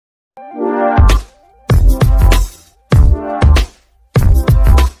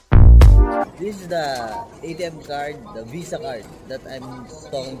this is the ATM card, the Visa card that I'm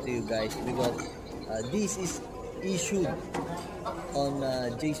talking to you guys, because this is issued on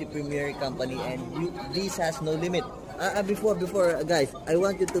JcPremiere company, and this has no limit. Before guys, I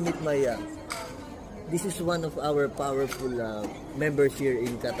want you to meet my this is one of our powerful members here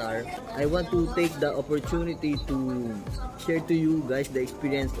in Qatar. I want to take the opportunity to share to you guys the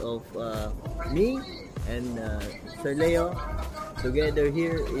experience of me and Sir Leo together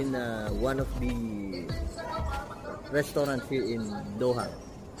here in one of the restaurants here in Doha.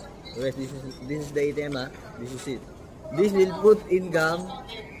 Yes, this is the ATM, this is it. This will put income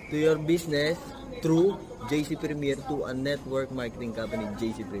to your business through JcPremiere, to a network marketing company,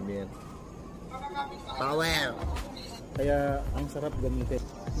 JcPremiere. Power! Kaya ang sarap gamitin.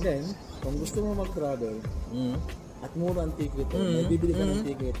 Then, kung gusto mo mag-travel at mura ang ticket, may bibili ka ng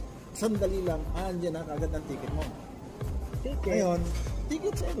ticket, sandali lang, andyan na kagad ang ticket mo. Ngayon,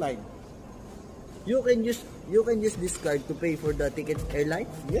 tickets airline. You can use this card to pay for the tickets airline?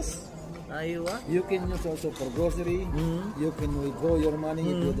 Yes. Aywa. You can use also for grocery. You can withdraw your money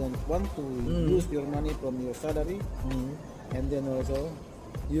if you don't want to use your money from your salary. And then also,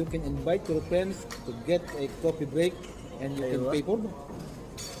 you can invite your friends to get a coffee break and you can pay for them.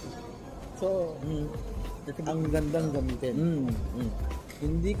 So, ang gandang gamitin.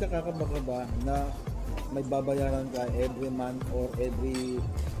 Hindi ka kakabakaba na may babayaran ka every month or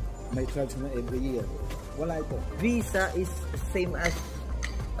may charge na every year. Wala ito. Visa is same as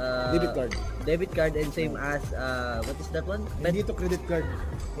debit card and same as what is that one? Hindi ito credit card.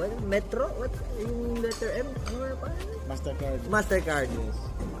 What? Metro? What? Yung letter M? Ano pa? Mastercard. Yes.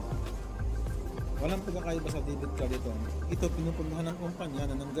 Walang pagkakaiba sa debit card ito. Ito pinupuntahan ng kumpanya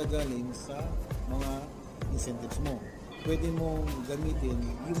na nanggagaling sa mga incentives mo. Pwede mo gamitin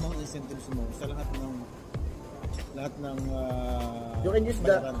yung mga incentives mo sa lahat ng you can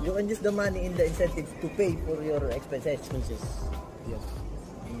use the money in the incentives to pay for your expenses. Yes.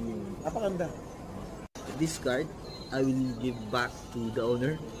 Apakanda. This card I will give back to the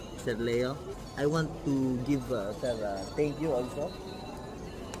owner, Sir Leo. I want to give Sir thank you also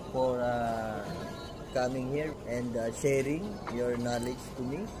for coming here and sharing your knowledge to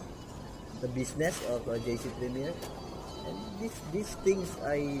me, the business of JcPremiere. And these things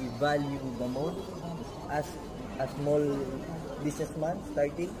I value the most as a small businessman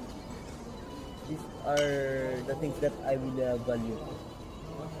starting. These are the things that I will value.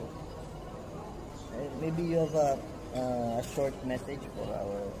 Maybe you have a short message for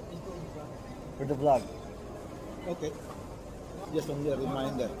the vlog. Okay. Just only a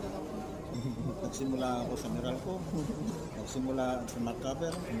reminder. Nagsimula ako sa Meralco, nagsimula sa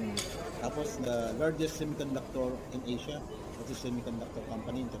Marcover, tapos the largest semiconductor in Asia, which is Semiconductor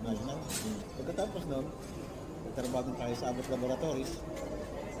Company International. Pagkatapos nun, nagtrabaho tayo sa Abbott Laboratories,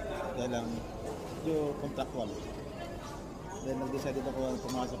 kaya lang yung contractual. Then nag-decided ako,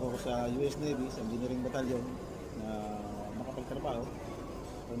 pumasok ako sa US Navy, sa Engineering Battalion, na makapagtrabaho.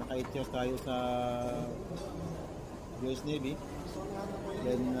 So naka 8 years tayo sa US Navy.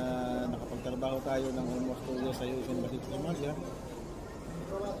 Then nakapagtrabaho tayo ng almost 2 years sa US Embassy sa Somalia.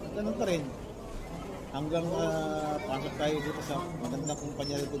 Ganun pa rin. Hanggang pasok tayo dito sa magandang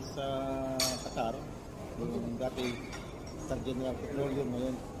kumpanya dito sa Qatar. Yung dati Qatar General Petroleum,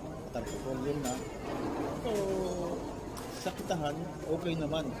 ngayon Qatar Petroleum na. So, sa kitahan, okay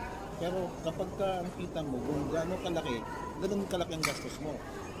naman. Pero kapag ka ang kita mo, kung gano'n kalaki, gano'n kalaki ang gastos mo.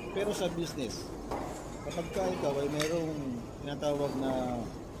 Pero sa business, kapag ka ikaw ay mayroong tinatawag na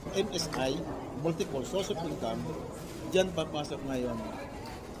MSI, multiple source of income, dyan papasok ngayon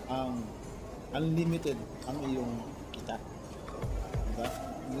ang unlimited ang iyong kita. Diba?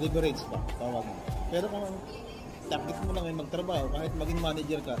 Leverage pa, tawag mo. Pero kung target mo lang ay magtrabaho, kahit maging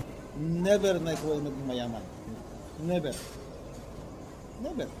manager ka, never na ikaw ay maging mayaman. Never.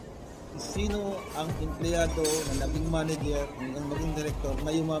 Sino ang empleyado na naging manager, hanggang maging director na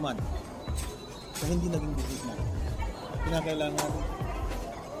yumaman na hindi naging businessman? Kinakailangan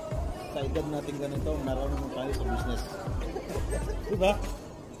sa edad natin ganito, marunong tayo sa business. Diba?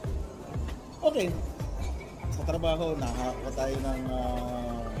 Okay. Sa trabaho, nakakakuha tayo ng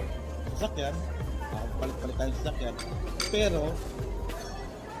sasakyan, palit-palit tayo ng sasakyan, pero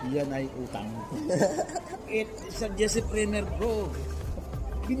yan ay utang. Sa JcPremiere bro,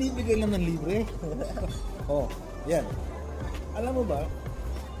 binibigay lang ng libre. Yan. Alam mo ba,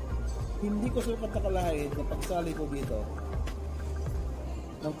 hindi ko sukat nakalain na pagsali ko dito,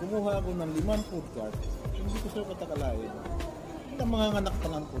 nang kumuha ako ng 5 food cart, hindi ko sukat nakalain na manganganak pa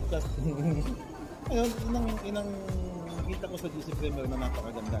ng food cart. Ayun, inang kita ko sa JcPremiere na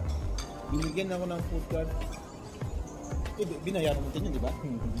napakaganda. Binigyan ako ng food cart, binayaran natin yun, di ba?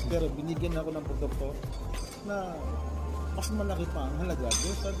 Pero binigyan ako ng produkto na mas malaki pa ang halaga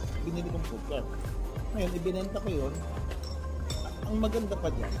doon sa binili kong food cart. Ngayon, ibinenta ko yun. Ang maganda pa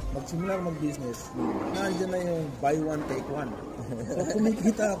dyan, magsimula ako mag-business, nandiyan na yung buy one, take one. So,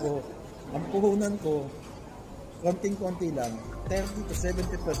 kumikita ako, ang puhunan ko, konting-konti lang, 30 to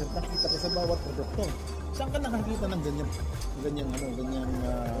 70% nakita ko sa bawat produkto. Saan ka nakakita ng ganyan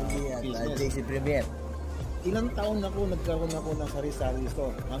business? JcPremiere. Ilang taon na nagkaroon ako ng sari-sari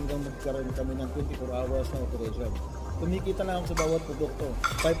store hanggang nagkaroon kami ng 24 hours na operation. Kumikita lang ako sa bawat produkto.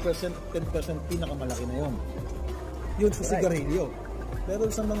 5%, 10% pinakamalaki na yun. Yun sa sigarilyo. Pero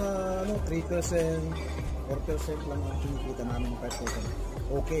sa mga 3%, 4% lang ang kinikita namin ng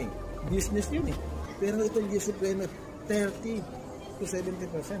 5%. Okay, business yun eh. Pero itong JcPremiere, 30 to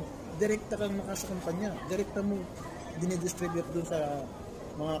 70%. Direkta kang makasa kampanya. Direkta mo dinidistribute dun sa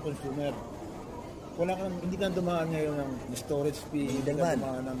mga consumer. Hindi ka dumaan ngayon ng storage fee, hindi ka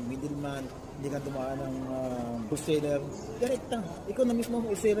dumaan ng middleman, hindi ka dumaan ng wholesaler. Direkta. Ikaw na mismo ang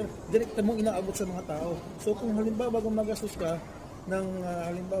wholesaler, direkta mo inaabot sa mga tao. So kung halimbawa gumagastos ka ng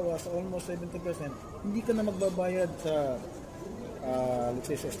halimbawa sa almost 70%, hindi ka na magbabayad sa let's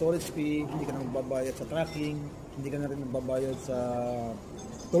say sa storage fee, hindi ka na magbabayad sa tracking, hindi ka na rin magbabayad sa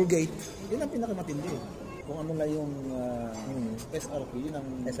toll gate. Yun ang pinakamatindi. Kung ano lang yung SRP, yun ang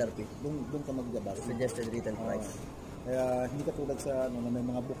SRP. Doon ka magbaba. Suggested retail price. Kaya hindi ka tulad sa na may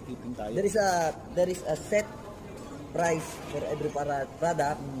mga bookkeeping tayo. There is a set price for every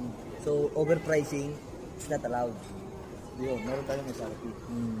product. So overpricing is not allowed. Yun, meron tayong SRP.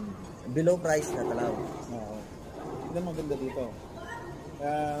 Below price not allowed. Oo. Yun ang maganda dito.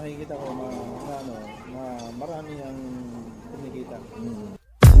 Kaya nakikita ko marami ang kumikita.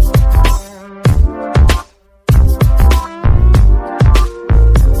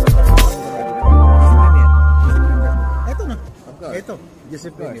 Ito,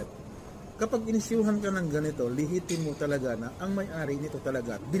 JcPremiere. Kapag inisyuhan ka ng ganito, lihitin mo talaga na ang may-ari nito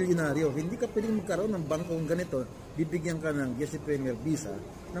talaga, bilyonaryo. Hindi ka pwedeng magkaroon ng bangkong ganito, bibigyan ka ng JcPremiere Visa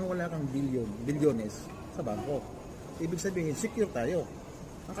nang wala kang bilyones sa bangko. Ibig sabihin, secure tayo.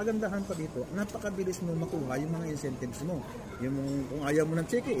 Ang kagandahan pa dito, napakabilis mo makuha yung mga incentives mo. Yung kung ayaw mo ng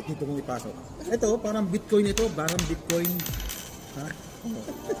cheque, dito mong ipasok. Ito, parang Bitcoin ito, parang Bitcoin. Ha?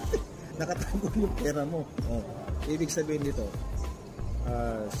 Nakatago yung pera mo. Ibig sabihin dito,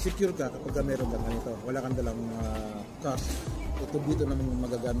 secure ka kapag meron kang ganito. Wala kang dalang cash. Ito dito naman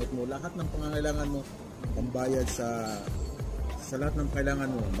magagamit mo. Lahat ng pangangailangan mo, pambayad sa lahat ng kailangan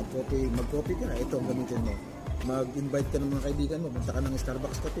mo. Mag-copy ka, ito ang gamitin mo. Mag-invite ka ng mga kaibigan mo, punta ka ng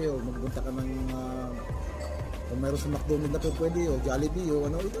Starbucks Cafe o magpunta ka ng kung mayroon sa McDonald's na po pwede o Jollibee o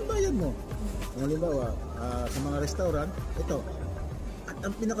ito ang bayad mo. Kung halimbawa, sa mga restaurant, ito. At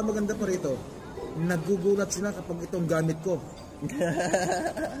ang pinakamaganda pa rito, nagugulat sila kapag itong gamit ko.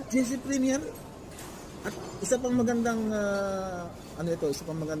 JcPremiere. At isa pang magandang isa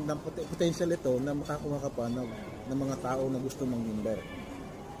pang magandang potential ito na makakuha ka pa ng mga tao na gusto mag-member.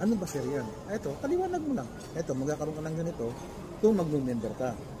 Ano ba sir yan? Ito, paliwanag mo lang. Ito, magkakaroon ka ng ganito kung mag-member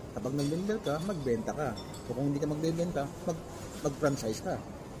ka. Kapag nag-member ka, magbenta ka. So kung hindi ka magbenta, mag-franchise ka.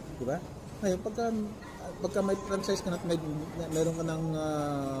 Diba? Ngayon, pagka may franchise ka na at meron ka ng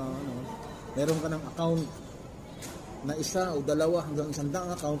meron ka ng account na isa o dalawa hanggang 100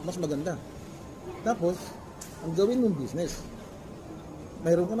 account, mas maganda. Tapos, ang gawin mong business,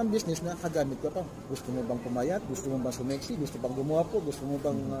 mayroon ka ng business na kagamit ka pa. Gusto mo bang pumayat? Gusto mo bang sumeksi? Gusto bang gumapo? Gusto mo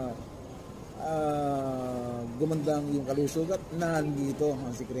bang gumandang yung kalusugat? Nandito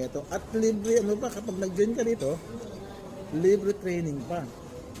ang sikreto. At libre, kapag nag-join ka dito, libre training pa.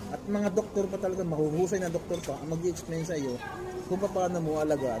 At mga doktor pa talaga, mahuhusay na doktor pa, ang mag-i-explain sa iyo kung paano mo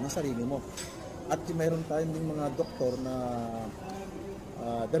alagaan ang sarili mo. At mayroon tayong din mga doktor na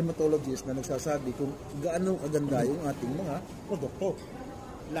dermatologist na nagsasabi kung gaano kaganda yung ating mga produkto.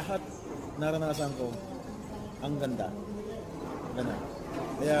 Lahat naranasan ko ang ganda. Ganda.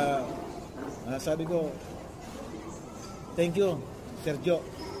 Kaya sabi ko, thank you, Sergio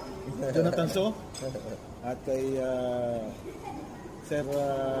Jonathan So, at kay Sir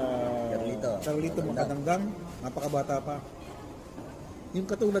Carlito Makadanggang, napakabata pa. Yung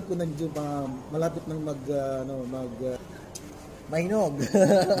katulad ko nandiyo malapit nang Mahinog.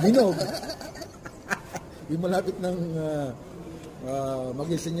 Hinog. Yung malapit ng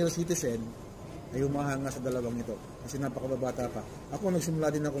maging senior citizen ay humahanga sa dalawang ito kasi napakabata pa. Ako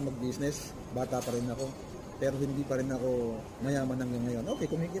nagsimula din ako mag-business, bata pa rin ako, pero hindi pa rin ako mayaman hanggang ngayon. Okay,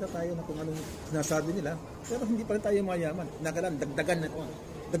 kumikita tayo na kung anong sinasabi nila, pero hindi pa rin tayo mayaman. Nakalan, dagdagan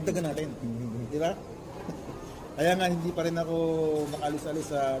natin. Di ba? Kaya nga hindi pa rin ako makalis-alis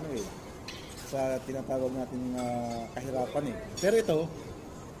sa sa tinatawag nating kahirapan eh. Pero ito,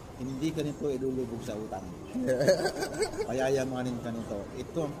 hindi ka nito ilulubog sa utang. Payayamanin ka nito.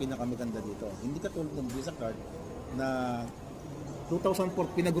 Ito ang pinakamaganda dito. Hindi ka tulad ng VisaCard na 2004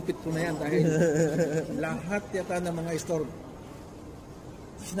 pinagupit ko na yan dahil lahat yata ng mga store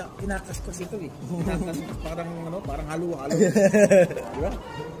kinakaskas ito eh. Parang halo-halo. Diba?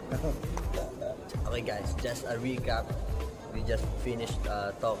 Okay guys, just a recap. We just finished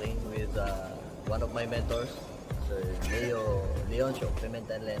talking with one of my mentors, Sir Leoncio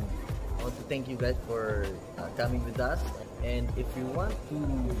Pimentel, and I want to thank you guys for coming with us. And if you want to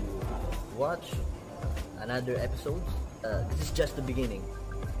watch another episode, this is just the beginning.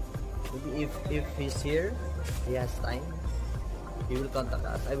 Maybe if he's here, he has time, he will contact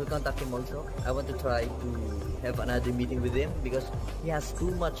us. I will contact him also. I want to try to have another meeting with him because he has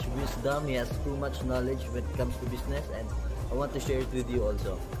too much wisdom, he has too much knowledge when it comes to business, and I want to share it with you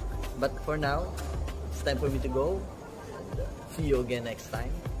also. But for now, it's time for me to go. And see you again next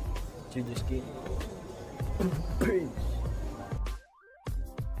time. Julius Kim. Peace.